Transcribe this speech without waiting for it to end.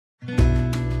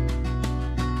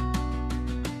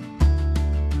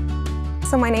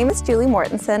So my name is Julie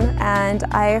Mortenson and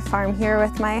I farm here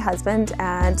with my husband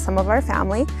and some of our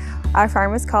family. Our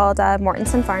farm is called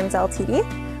Mortenson Farms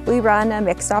Ltd. We run a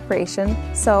mixed operation,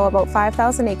 so about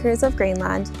 5,000 acres of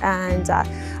grainland and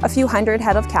a few hundred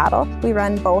head of cattle. We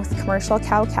run both commercial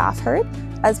cow-calf herd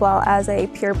as well as a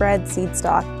purebred seed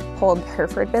stock polled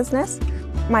Hereford business.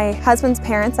 My husband's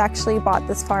parents actually bought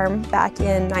this farm back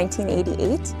in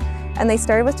 1988 and they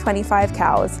started with 25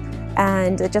 cows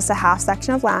and just a half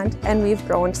section of land, and we've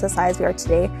grown to the size we are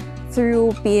today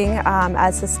through being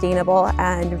as sustainable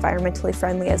and environmentally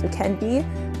friendly as we can be,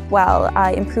 while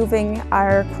improving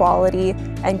our quality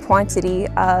and quantity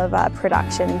of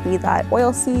production, be that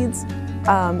oil seeds,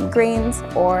 grains,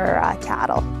 or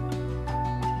cattle.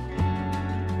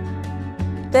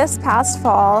 This past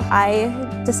fall,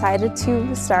 I decided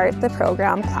to start the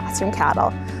program Classroom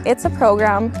Cattle. It's a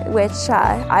program which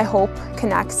I hope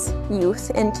connects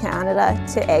youth in Canada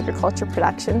to agriculture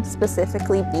production,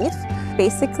 specifically beef.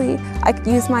 Basically, I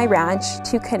use my ranch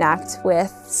to connect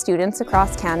with students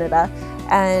across Canada,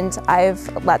 and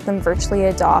I've let them virtually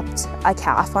adopt a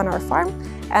calf on our farm.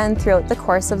 And throughout the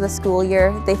course of the school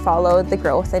year, they follow the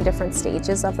growth and different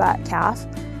stages of that calf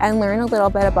and learn a little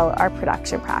bit about our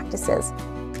production practices.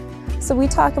 So we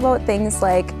talk about things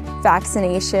like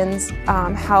vaccinations,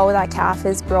 how that calf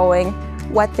is growing,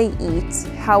 what they eat,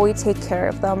 how we take care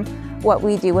of them, what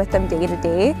we do with them day to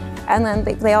day, and then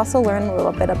they also learn a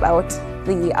little bit about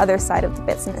the other side of the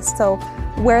business. So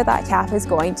where that calf is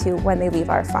going to when they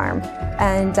leave our farm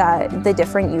and the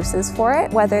different uses for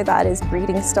it, whether that is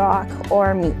breeding stock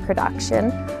or meat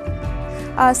production.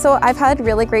 So I've had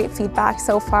really great feedback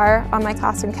so far on my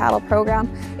Classroom Cattle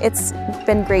program. It's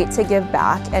been great to give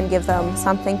back and give them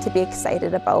something to be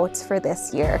excited about for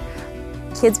this year.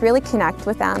 Kids really connect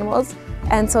with animals,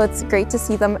 and so it's great to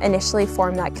see them initially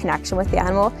form that connection with the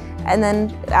animal, and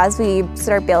then as we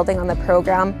start building on the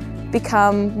program,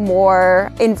 become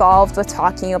more involved with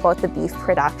talking about the beef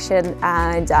production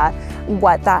and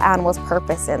what that animal's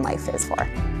purpose in life is for.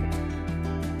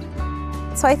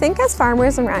 So I think as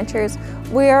farmers and ranchers,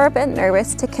 we are a bit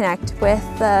nervous to connect with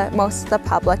most of the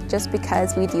public just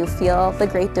because we do feel the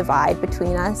great divide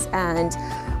between us, and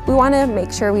we want to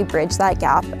make sure we bridge that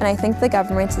gap, and I think the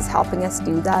government is helping us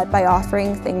do that by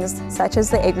offering things such as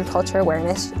the Agriculture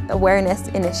Awareness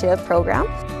Initiative program.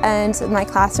 And my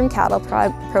Classroom Cattle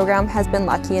program has been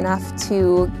lucky enough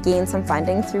to gain some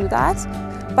funding through that.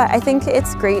 But I think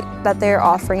it's great that they're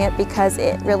offering it because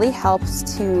it really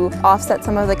helps to offset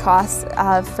some of the costs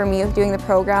for me of doing the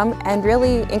program, and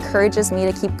really encourages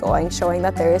me to keep going, showing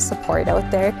that there is support out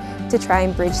there to try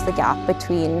and bridge the gap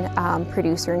between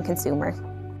producer and consumer.